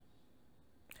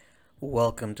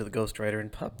Welcome to the Ghostwriter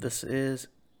and Pup. This is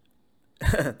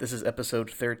this is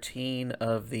episode 13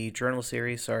 of the journal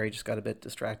series. Sorry, just got a bit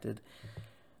distracted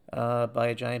by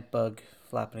a giant bug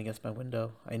flapping against my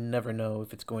window. I never know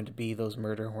if it's going to be those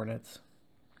murder hornets.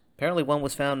 Apparently, one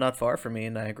was found not far from me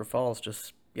in Niagara Falls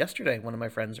just yesterday. One of my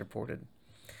friends reported,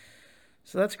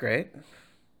 so that's great.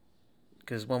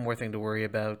 Because one more thing to worry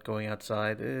about going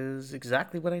outside is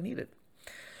exactly what I needed.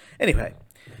 Anyway,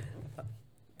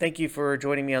 thank you for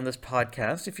joining me on this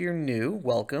podcast. If you're new,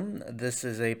 welcome. This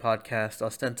is a podcast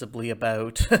ostensibly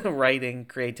about writing,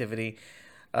 creativity,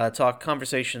 talk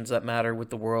conversations that matter with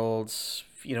the world's,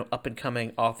 up and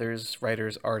coming authors,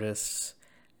 writers, artists,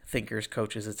 thinkers,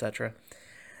 coaches, etc.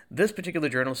 This particular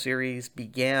journal series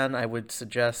began, I would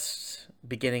suggest,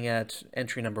 beginning at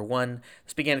entry number 1.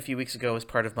 This began a few weeks ago as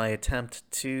part of my attempt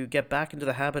to get back into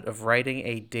the habit of writing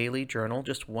a daily journal,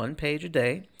 just one page a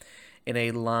day, in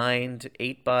a lined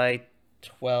 8 by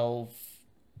 12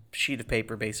 sheet of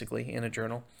paper, basically, in a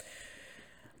journal.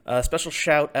 A special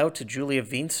shout out to Julia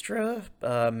Veenstra,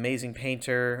 amazing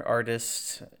painter,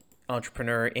 artist,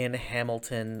 entrepreneur in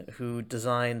Hamilton, who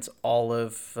designs all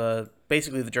of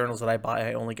basically the journals that I buy.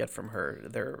 I only get from her.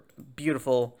 They're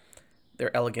beautiful,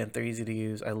 they're elegant, they're easy to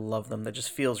use. I love them. That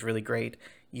just feels really great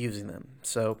using them.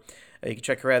 So you can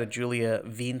check her out at Julia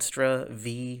Veenstra,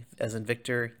 V as in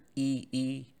Victor,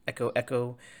 E, Echo,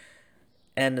 Echo,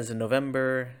 N as in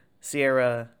November,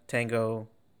 Sierra, Tango,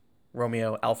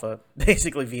 Romeo, Alpha,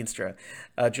 basically Veenstra,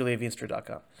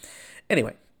 juliaveenstra.com.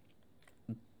 Anyway,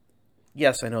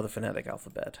 yes, I know the phonetic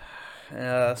alphabet.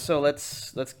 So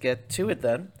let's get to it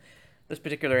then. This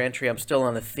particular entry, I'm still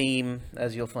on a theme,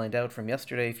 as you'll find out from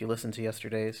yesterday if you listen to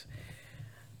yesterday's.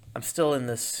 I'm still in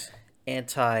this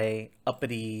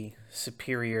anti-uppity,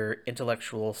 superior,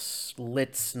 intellectual,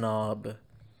 lit snob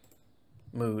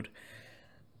mood.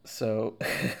 So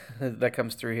that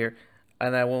comes through here.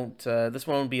 And I won't, this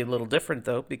one will be a little different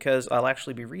though, because I'll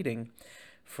actually be reading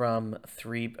from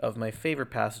 3 of my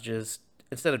favorite passages.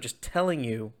 Instead of just telling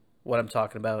you what I'm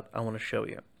talking about, I want to show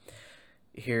you.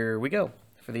 Here we go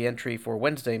for the entry for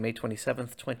Wednesday, May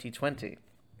 27th, 2020.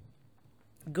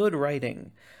 Good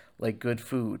writing, like good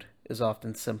food, is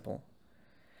often simple.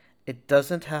 It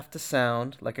doesn't have to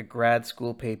sound like a grad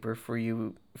school paper for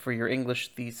your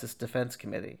English thesis defense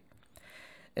committee.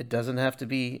 It doesn't have to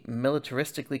be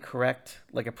militaristically correct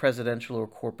like a presidential or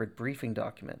corporate briefing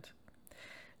document.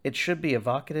 It should be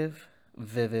evocative,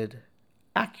 vivid,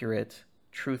 accurate,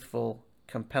 truthful,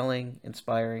 compelling,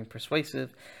 inspiring,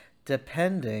 persuasive,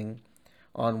 depending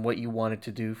on what you want it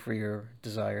to do for your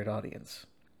desired audience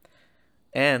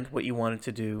and what you want it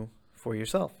to do for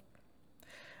yourself.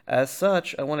 As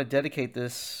such, I want to dedicate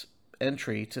this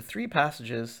entry to 3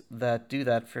 passages that do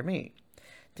that for me,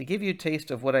 to give you a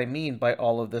taste of what I mean by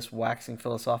all of this waxing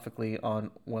philosophically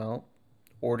on, well,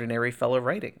 ordinary fellow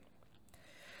writing.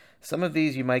 Some of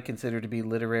these you might consider to be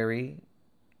literary,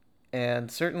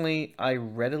 and certainly I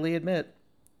readily admit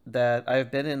that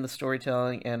I've been in the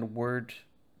storytelling and word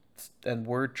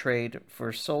trade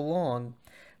for so long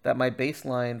that my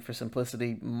baseline for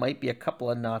simplicity might be a couple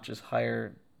of notches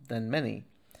higher than many.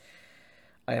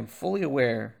 I am fully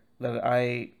aware that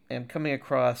I am coming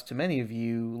across to many of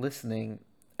you listening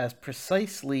as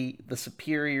precisely the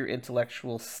superior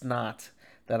intellectual snot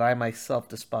that I myself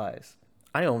despise.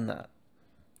 I own that.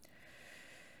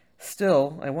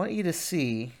 Still, I want you to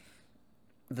see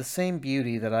the same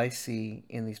beauty that I see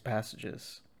in these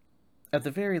passages. At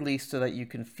the very least, so that you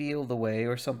can feel the way,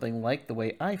 or something like the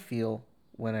way I feel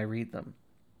when I read them.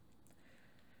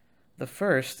 The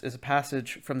first is a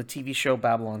passage from the TV show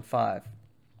Babylon 5,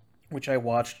 which I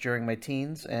watched during my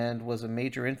teens and was a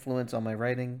major influence on my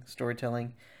writing,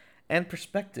 storytelling, and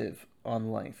perspective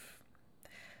on life.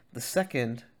 The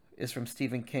second is from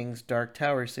Stephen King's Dark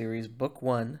Tower series, Book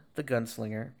 1, The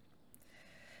Gunslinger,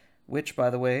 which, by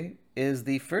the way, is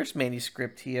the first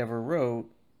manuscript he ever wrote,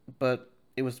 but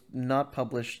it was not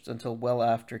published until well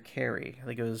after Carrie. I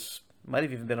think it might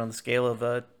have even been on the scale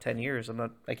of 10 years.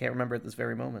 I can't remember at this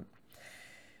very moment.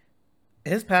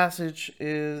 His passage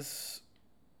is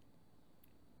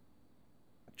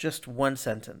just one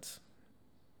sentence.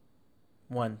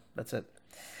 One, that's it.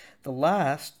 The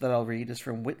last that I'll read is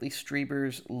from Whitley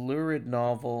Strieber's lurid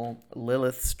novel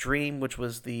Lilith's Dream, which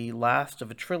was the last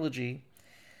of a trilogy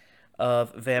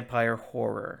of vampire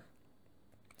horror.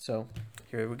 So,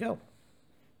 here we go.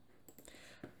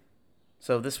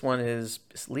 So this one is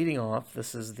leading off.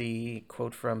 This is the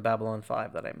quote from Babylon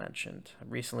 5 that I mentioned. I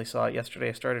recently saw it yesterday.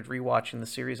 I started rewatching the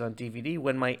series on DVD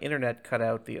when my internet cut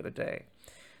out the other day.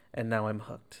 And now I'm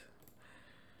hooked.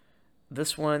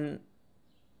 This one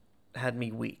had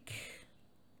me weak.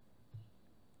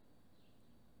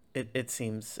 it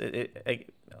seems okay.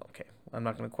 I'm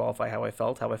not going to qualify how I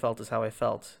felt. How I felt is how I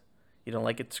felt. You don't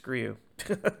like it? Screw you.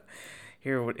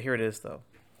 Here it is though.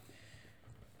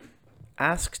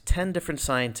 Ask 10 different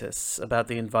scientists about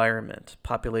the environment,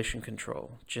 population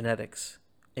control, genetics,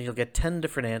 and you'll get 10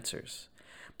 different answers.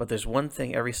 But there's one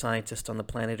thing every scientist on the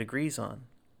planet agrees on.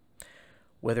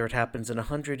 Whether it happens in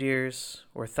 100 years,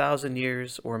 or 1,000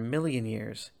 years, or a million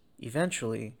years,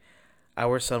 eventually,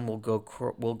 our sun will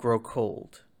grow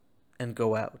cold and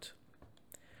go out.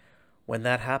 When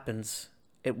that happens,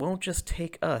 it won't just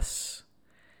take us.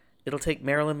 It'll take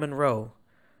Marilyn Monroe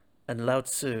and Lao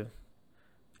Tzu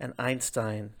and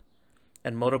Einstein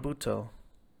and Motobuto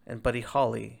and Buddy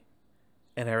Holly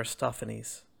and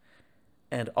Aristophanes.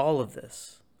 And all of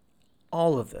this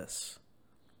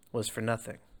was for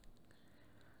nothing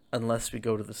unless we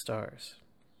go to the stars.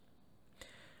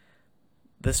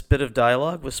 This bit of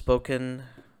dialogue was spoken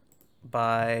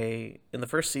in the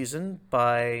first season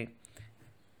by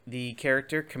the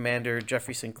character Commander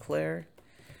Jeffrey Sinclair,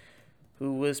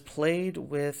 who was played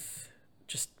with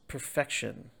just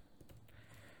perfection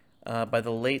by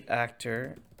the late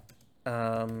actor,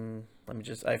 I've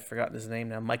forgotten his name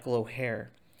now, Michael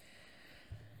O'Hare.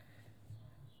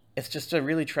 It's just a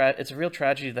real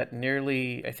tragedy that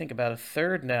nearly, I think about a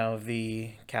third now of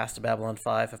the cast of Babylon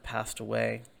 5 have passed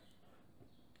away.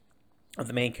 Of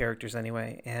the main characters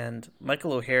anyway. And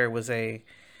Michael O'Hare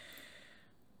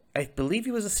I believe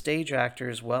he was a stage actor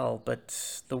as well,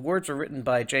 but the words were written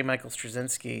by J. Michael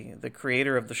Straczynski, the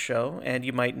creator of the show, and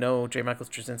you might know J. Michael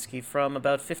Straczynski from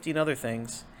about 15 other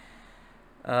things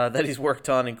that he's worked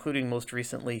on, including most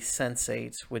recently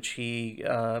Sense8, which he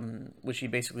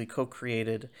basically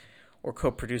co-created or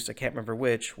co-produced, I can't remember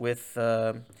which, with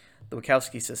the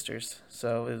Wachowski sisters.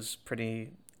 So it was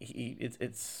pretty.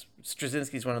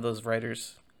 Straczynski's one of those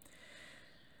writers.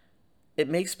 It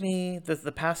makes me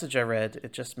the passage I read.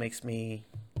 It just makes me,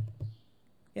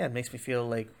 it makes me feel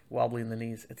like wobbly in the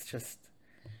knees. It's just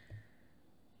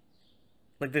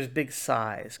like there's big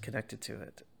sighs connected to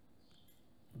it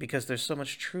because there's so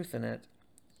much truth in it,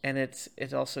 and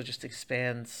it also just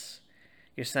expands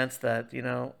your sense that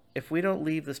if we don't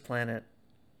leave this planet,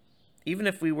 even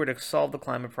if we were to solve the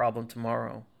climate problem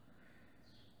tomorrow,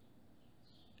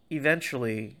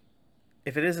 eventually,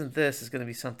 if it isn't this, it's going to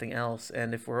be something else.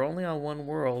 And if we're only on one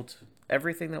world,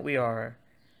 everything that we are,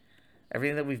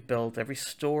 everything that we've built, every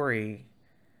story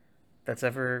that's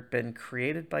ever been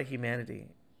created by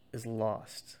humanity is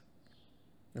lost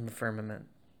in the firmament.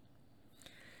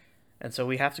 And so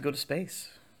we have to go to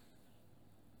space.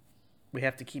 We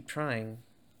have to keep trying.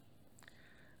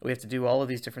 We have to do all of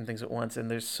these different things at once. And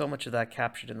there's so much of that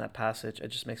captured in that passage. It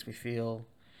just makes me feel,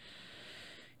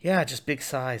 just big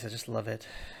sighs. I just love it.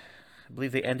 I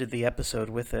believe they ended the episode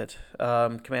with it.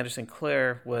 Commander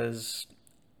Sinclair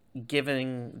gave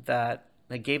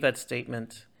that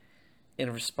statement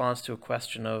in response to a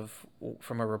question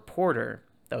from a reporter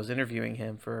that was interviewing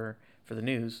him for the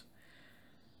news,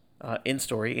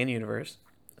 in universe,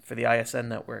 for the ISN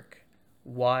network.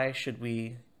 Why should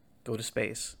we go to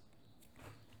space?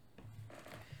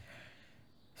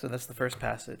 So that's the first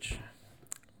passage.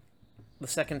 The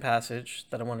second passage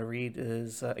that I want to read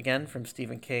is, again, from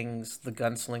Stephen King's The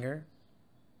Gunslinger.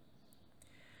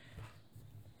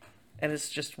 And it's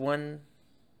just one,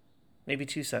 maybe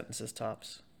two sentences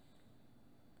tops.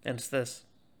 And it's this.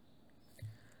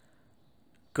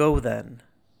 Go then.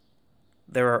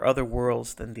 There are other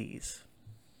worlds than these.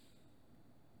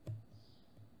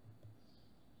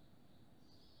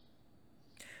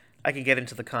 I can get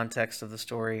into the context of the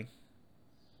story.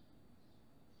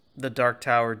 The Dark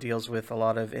Tower deals with a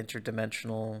lot of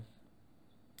interdimensional,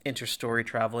 interstory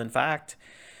travel. In fact,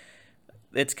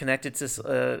 it's connected to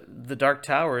the Dark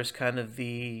Tower is kind of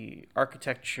the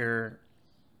architecture.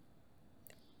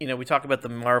 We talk about the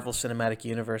Marvel Cinematic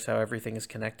Universe, how everything is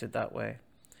connected that way.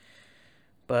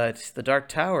 But the Dark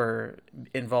Tower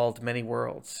involved many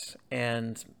worlds,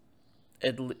 and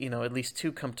at least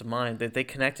two come to mind. That they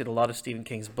connected a lot of Stephen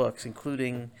King's books,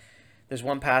 including. There's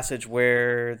one passage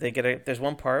where there's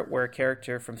one part where a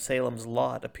character from Salem's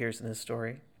Lot appears in his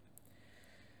story.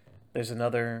 There's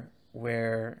another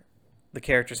where the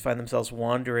characters find themselves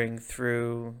wandering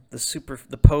through the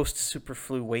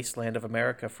post-superflu wasteland of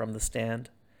America from The Stand.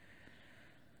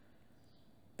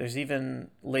 There's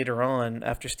even later on,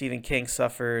 after Stephen King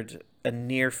suffered a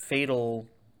near-fatal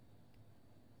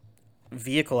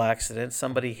vehicle accident,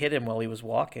 somebody hit him while he was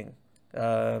walking.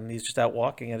 He's just out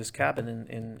walking at his cabin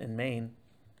in Maine.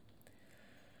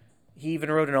 He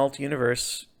even wrote an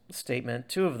alt-universe statement,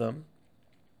 two of them,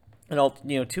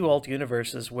 two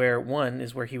alt-universes where one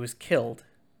is where he was killed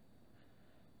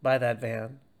by that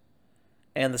van,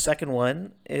 And the second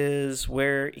one is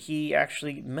where he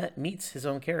actually meets his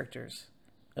own characters,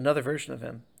 another version of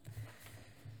him.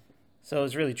 So it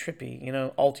was really trippy. You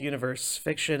know, alt universe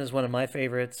fiction is one of my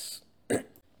favorites.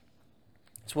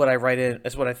 It's what I write in.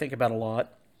 It's what I think about a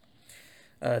lot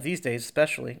these days,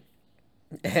 especially.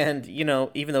 And you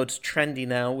know, even though it's trendy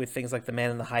now with things like The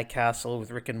Man in the High Castle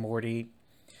with Rick and Morty,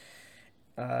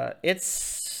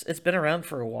 it's been around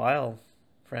for a while,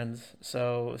 friends.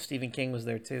 So Stephen King was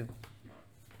there too.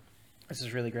 This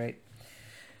is really great.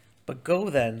 But go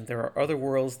then. There are other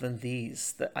worlds than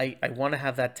these. That I want to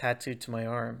have that tattooed to my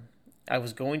arm. I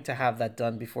was going to have that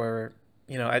done before.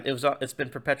 You know, it's been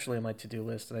perpetually on my to do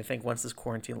list, and I think once this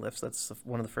quarantine lifts, that's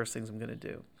one of the first things I'm going to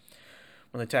do.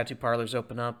 When the tattoo parlors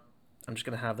open up, I'm just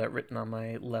going to have that written on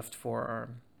my left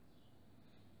forearm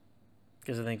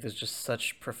because I think there's just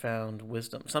such profound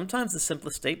wisdom. Sometimes the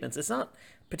simplest statements, it's not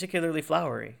particularly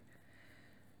flowery.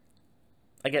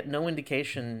 I get no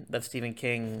indication that Stephen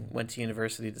King went to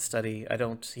university to study. I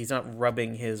don't. He's not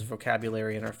rubbing his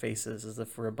vocabulary in our faces as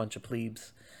if we're a bunch of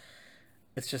plebes.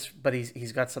 It's just, but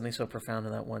he's got something so profound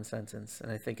in that one sentence,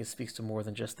 and I think it speaks to more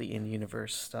than just the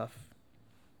in-universe stuff.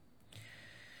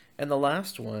 And the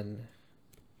last one,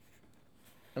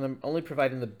 and I'm only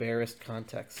providing the barest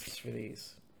contexts for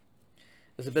these.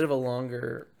 There's a bit of a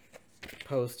longer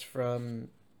post from.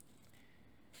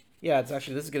 Yeah, it's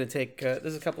actually this is going to take. This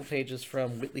is a couple pages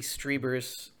from Whitley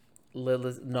Strieber's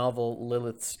novel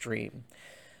Lilith's Dream.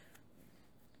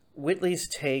 Whitley's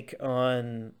take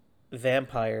on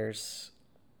vampires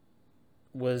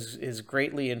is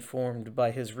greatly informed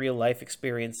by his real life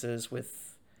experiences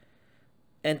with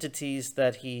entities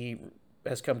that he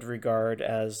has come to regard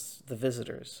as the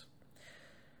visitors.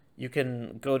 You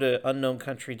can go to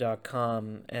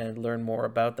unknowncountry.com and learn more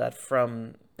about that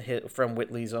from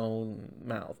Whitley's own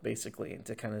mouth, basically, and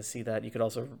to kind of see that. You could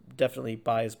also definitely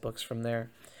buy his books from there.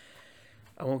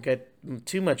 I won't get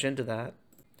too much into that.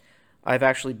 I've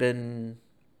actually been,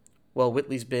 well,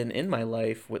 Whitley's been in my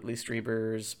life. Whitley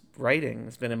Strieber's writing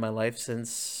has been in my life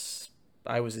since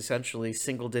I was essentially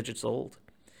single digits old.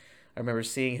 I remember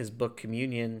seeing his book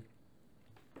Communion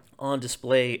on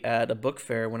display at a book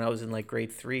fair when I was in like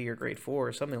grade 3 or grade 4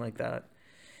 or something like that.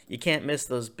 You can't miss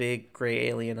those big gray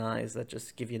alien eyes that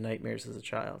just give you nightmares as a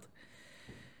child.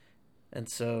 And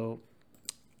so,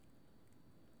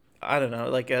 I don't know,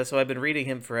 like, so I've been reading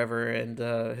him forever and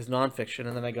his nonfiction,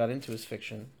 and then I got into his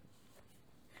fiction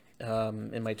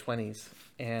in my 20s.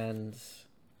 And,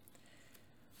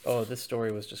 oh, this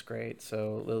story was just great.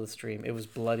 So, Lilith's Dream, it was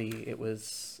bloody. It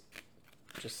was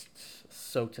just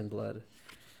soaked in blood.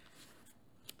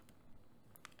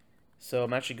 So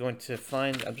I'm actually going to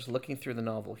find. I'm just looking through the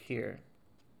novel here,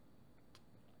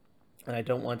 and I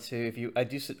don't want to. If you, I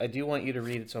do want you to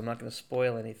read it, so I'm not going to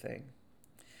spoil anything.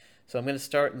 So I'm going to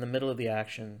start in the middle of the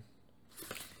action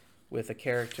with a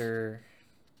character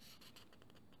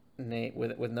name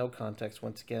with no context.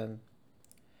 Once again,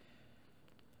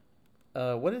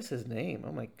 what is his name?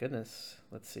 Oh my goodness.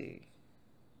 Let's see.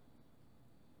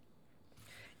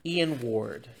 Ian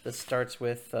Ward. This starts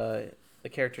with a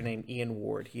character named Ian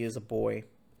Ward. He is a boy,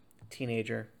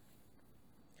 teenager.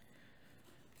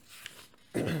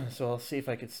 So I'll see if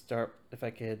I could start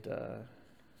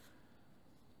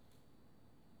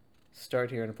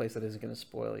here in a place that isn't going to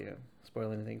spoil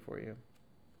anything for you.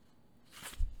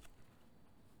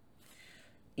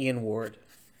 Ian Ward.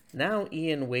 Now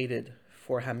Ian waited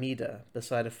for Hamida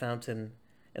beside a fountain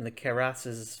in the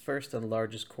Karas's first and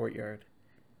largest courtyard.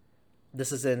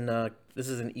 This is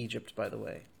in Egypt, by the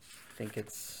way. I think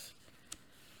it's,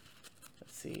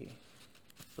 let's see,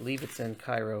 I believe it's in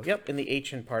Cairo. Yep, in the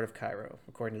ancient part of Cairo,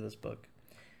 according to this book.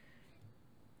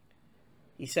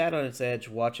 He sat on its edge,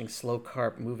 watching slow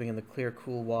carp moving in the clear,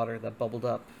 cool water that bubbled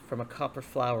up from a copper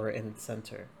flower in its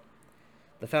center.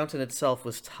 The fountain itself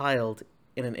was tiled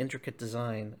in an intricate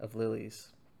design of lilies.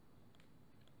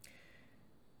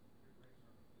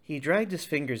 He dragged his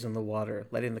fingers in the water,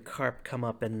 letting the carp come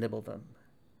up and nibble them.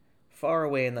 Far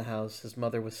away in the house, his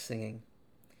mother was singing.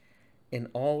 In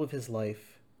all of his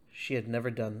life, she had never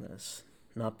done this.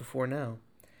 Not before now.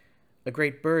 A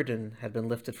great burden had been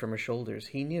lifted from her shoulders,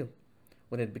 he knew,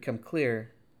 when it had become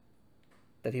clear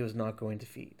that he was not going to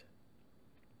feed.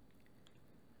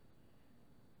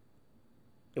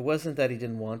 It wasn't that he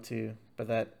didn't want to, but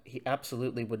that he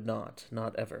absolutely would not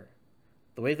ever.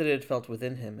 The way that it had felt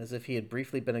within him, as if he had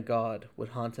briefly been a god, would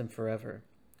haunt him forever.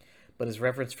 But his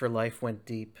reverence for life went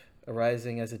deep,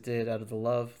 arising as it did out of the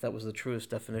love that was the truest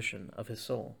definition of his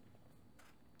soul.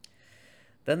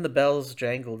 Then the bells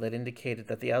jangled that indicated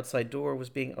that the outside door was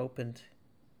being opened.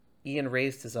 Ian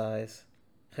raised his eyes.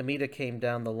 Hamida came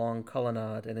down the long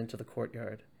colonnade and into the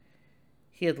courtyard.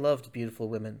 He had loved beautiful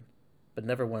women, but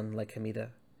never one like Hamida.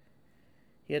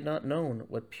 He had not known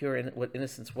what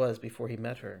innocence was before he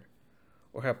met her,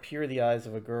 or how pure the eyes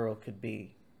of a girl could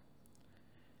be.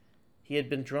 He had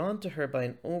been drawn to her by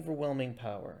an overwhelming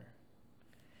power,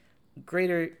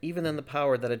 greater even than the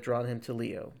power that had drawn him to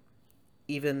Leo,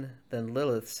 even than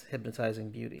Lilith's hypnotizing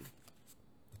beauty.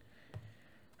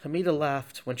 Hamida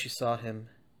laughed when she saw him.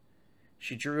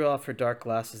 She drew off her dark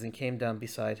glasses and came down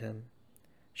beside him.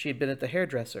 She had been at the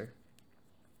hairdresser.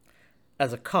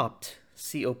 As a Copt,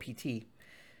 C-O-P-T,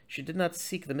 she did not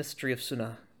seek the mystery of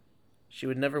Sunnah. She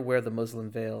would never wear the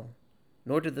Muslim veil,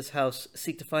 nor did this house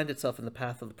seek to find itself in the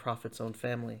path of the Prophet's own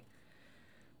family.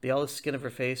 The olive skin of her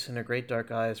face and her great dark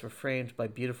eyes were framed by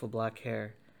beautiful black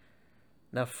hair,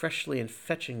 now freshly and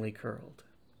fetchingly curled.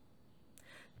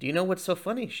 "Do you know what's so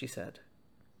funny?" she said.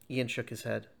 Ian shook his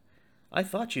head. "I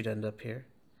thought you'd end up here.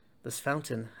 This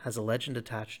fountain has a legend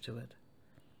attached to it."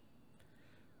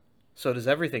 "So does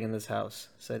everything in this house,"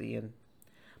 said Ian.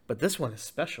 "But this one is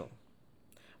special."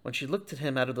 When she looked at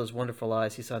him out of those wonderful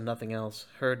eyes, he saw nothing else,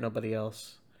 heard nobody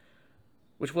else.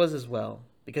 Which was as well,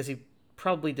 because he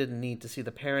probably didn't need to see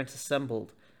the parents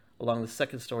assembled along the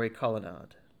second-story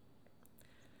colonnade,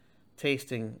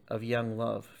 tasting of young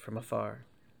love from afar.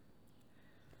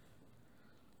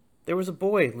 "There was a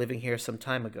boy living here some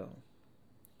time ago."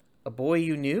 "A boy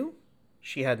you knew?"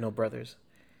 She had no brothers.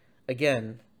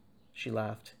 Again, she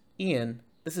laughed. "Ian,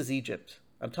 this is Egypt.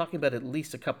 I'm talking about at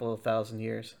least a couple of thousand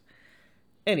years."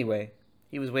 Anyway,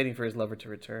 he was waiting for his lover to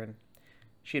return.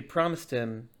 She had promised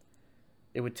him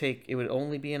it would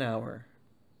only be an hour.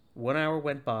 1 hour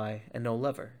went by, and no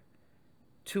lover.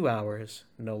 2 hours,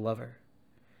 no lover.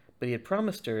 But he had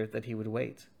promised her that he would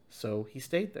wait, so he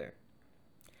stayed there.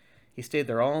 He stayed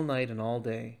there all night and all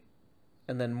day,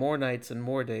 and then more nights and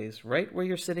more days, right where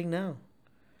you're sitting now.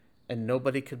 And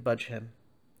nobody could budge him.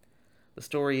 The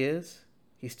story is,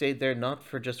 he stayed there not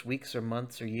for just weeks or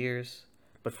months or years,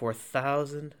 but for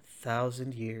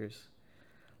 1,000 years,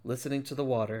 listening to the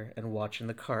water and watching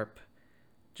the carp,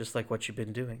 just like what you've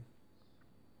been doing.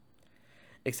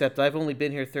 "Except I've only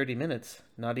been here 30 minutes,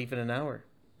 not even an hour,"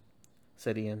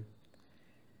 said Ian.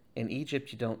 "In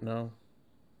Egypt, you don't know.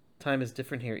 Time is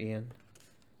different here, Ian.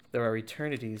 There are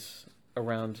eternities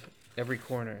around every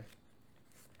corner."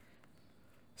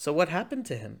 "So what happened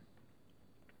to him?"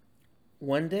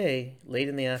 "One day, late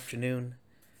in the afternoon,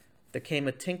 there came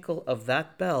a tinkle of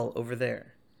that bell over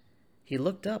there. He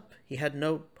looked up. He had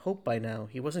no hope by now.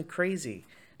 He wasn't crazy.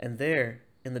 And there,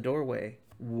 in the doorway,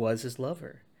 was his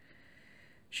lover.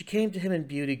 She came to him in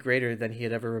beauty greater than he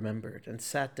had ever remembered, and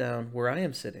sat down where I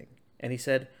am sitting. And he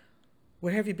said,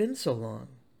 'Where have you been so long?'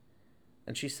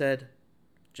 And she said,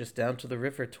 'Just down to the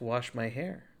river to wash my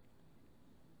hair.'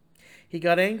 He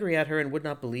got angry at her and would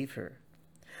not believe her.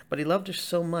 But he loved her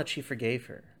so much he forgave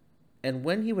her. And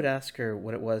when he would ask her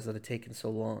what it was that had taken so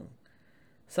long,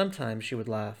 sometimes she would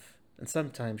laugh, and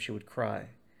sometimes she would cry,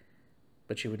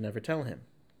 but she would never tell him."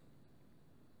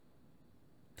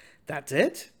 "That's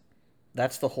it?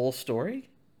 That's the whole story?"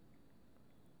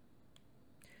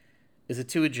 "Is it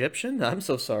too Egyptian? I'm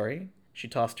so sorry." She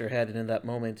tossed her head, and in that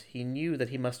moment he knew that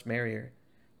he must marry her,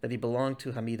 that he belonged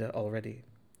to Hamida already.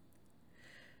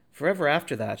 "Forever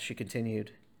after that," she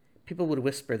continued, "people would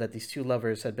whisper that these two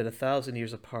lovers had been 1,000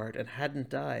 years apart and hadn't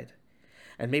died,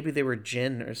 and maybe they were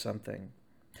jinn or something.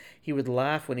 He would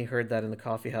laugh when he heard that in the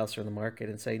coffee house or in the market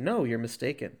and say, 'No, you're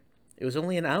mistaken. It was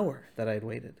only an hour that I had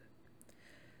waited.'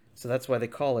 So that's why they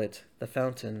call it the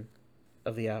Fountain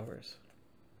of the Hours."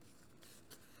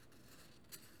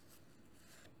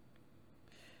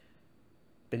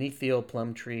 Beneath the old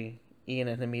plum tree, Ian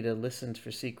and Hamida listened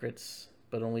for secrets,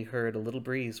 but only heard a little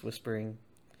breeze whispering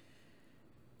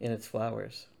in its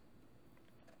flowers.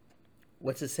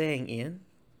 "What's it saying, Ian?"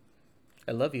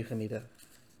 "I love you, Hamida."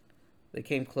 They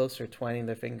came closer, twining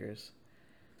their fingers.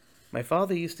 "My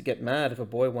father used to get mad if a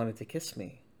boy wanted to kiss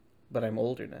me, but I'm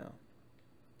older now."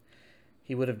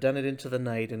 He would have done it into the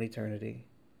night and eternity,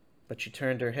 but she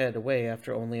turned her head away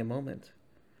after only a moment.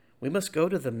 "We must go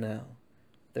to them now.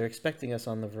 They're expecting us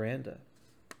on the veranda."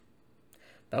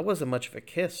 "That wasn't much of a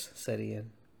kiss," said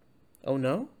Ian. "Oh,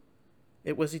 no?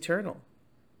 It was eternal."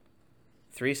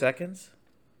 3 seconds?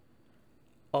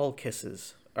 All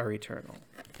kisses are eternal.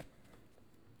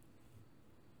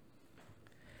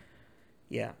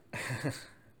 Yeah.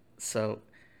 So,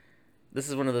 this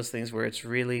is one of those things where it's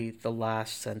really the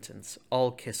last sentence.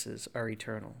 All kisses are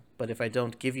eternal. But if I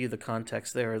don't give you the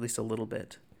context there, or at least a little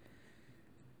bit,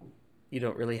 you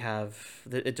don't really have,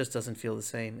 it just doesn't feel the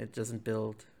same. It doesn't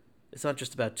build. It's not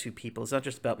just about two people. It's not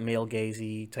just about male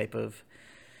gazy type of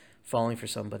falling for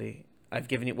somebody.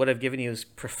 what I've given you is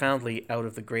profoundly out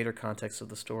of the greater context of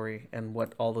the story and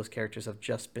what all those characters have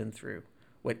just been through,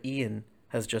 what Ian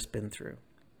has just been through.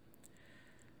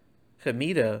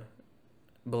 Hamida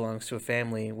belongs to a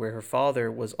family where her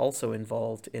father was also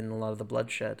involved in a lot of the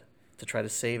bloodshed to try to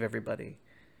save everybody,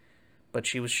 but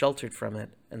she was sheltered from it,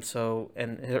 and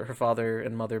her father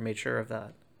and mother made sure of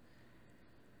that.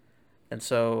 And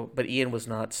so, but Ian was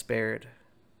not spared.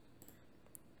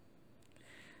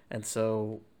 And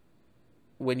so,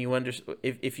 when you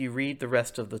if you read the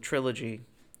rest of the trilogy,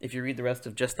 if you read the rest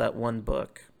of just that one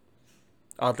book,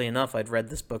 oddly enough, I'd read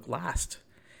this book last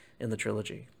in the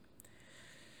trilogy.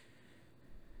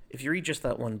 If you read just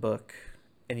that one book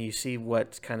and you see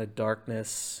what kind of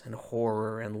darkness and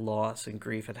horror and loss and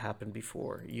grief had happened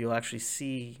before, you'll actually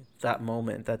see that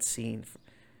moment, that scene,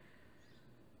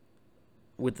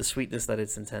 with the sweetness that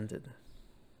it's intended.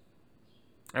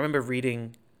 I remember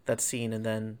reading that scene and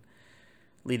then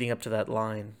leading up to that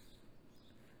line,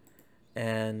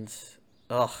 and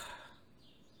I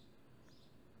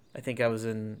think I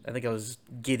was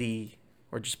giddy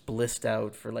or just blissed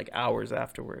out for like hours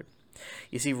afterward.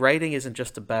 You see, writing isn't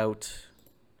just about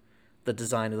the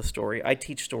design of the story. I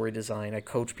teach story design. I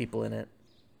coach people in it.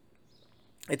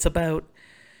 It's about,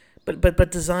 but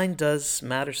design does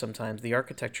matter sometimes. The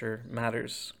architecture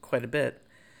matters quite a bit,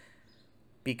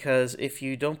 because if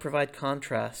you don't provide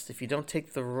contrast, if you don't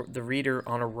take the reader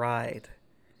on a ride,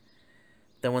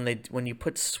 then when you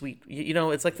put sweet,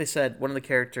 it's like they said, one of the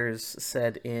characters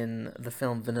said in the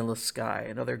film Vanilla Sky,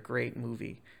 another great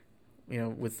movie,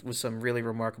 with some really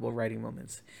remarkable writing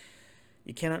moments.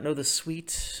 You cannot know the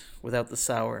sweet without the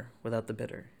sour, without the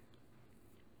bitter.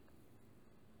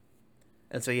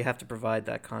 And so you have to provide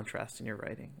that contrast in your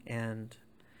writing. And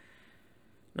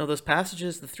no, those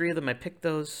passages, the three of them, I picked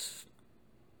those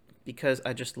because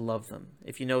I just love them.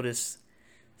 If you notice,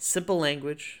 simple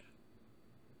language.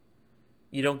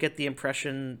 You don't get the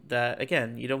impression that,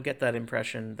 again, any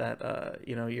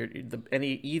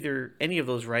of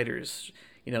those writers,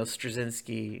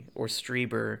 Straczynski or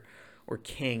Strieber or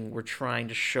King, were trying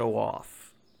to show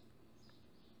off.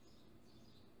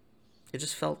 It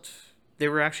just felt they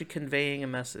were actually conveying a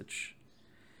message.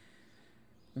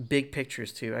 Big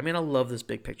pictures too. I mean, I love this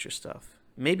big picture stuff.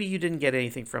 Maybe you didn't get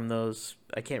anything from those.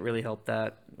 I can't really help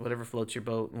that. Whatever floats your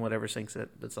boat and whatever sinks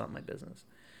it, that's not my business.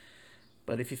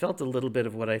 But if you felt a little bit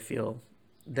of what I feel,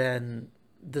 then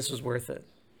this was worth it.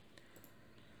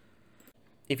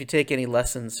 If you take any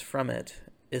lessons from it,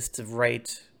 is to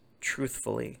write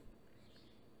truthfully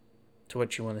to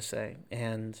what you want to say.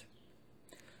 And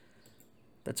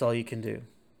that's all you can do.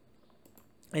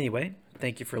 Anyway,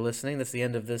 thank you for listening. That's the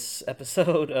end of this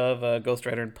episode of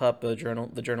Ghostwriter and Pup, the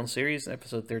journal series,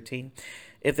 episode 13.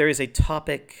 If there is a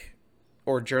topic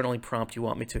or journaling prompt you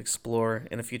want me to explore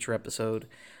in a future episode,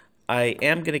 I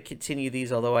am going to continue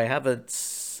these, although I have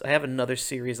another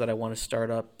series that I want to start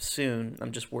up soon.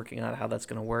 I'm just working out how that's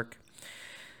going to work.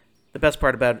 The best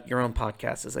part about your own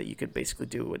podcast is that you could basically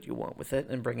do what you want with it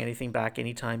and bring anything back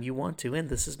anytime you want to, and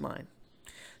this is mine.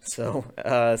 So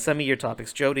send me your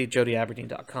topics,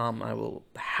 jody@jodyaberdeen.com. I will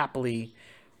happily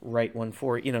write one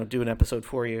do an episode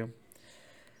for you.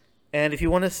 And if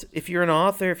you're an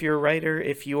author, if you're a writer,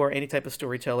 if you are any type of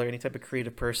storyteller, any type of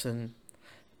creative person,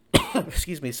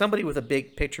 excuse me, somebody with a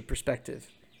big picture perspective,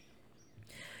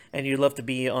 and you'd love to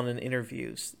be on an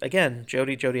interview, again,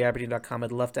 jody@jodyaberdeen.com.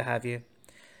 I'd love to have you.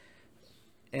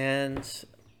 And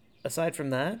aside from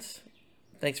that,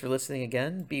 thanks for listening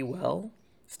again. Be well,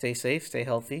 stay safe, stay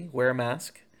healthy, wear a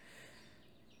mask,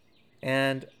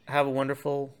 and have a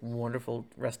wonderful, wonderful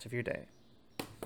rest of your day.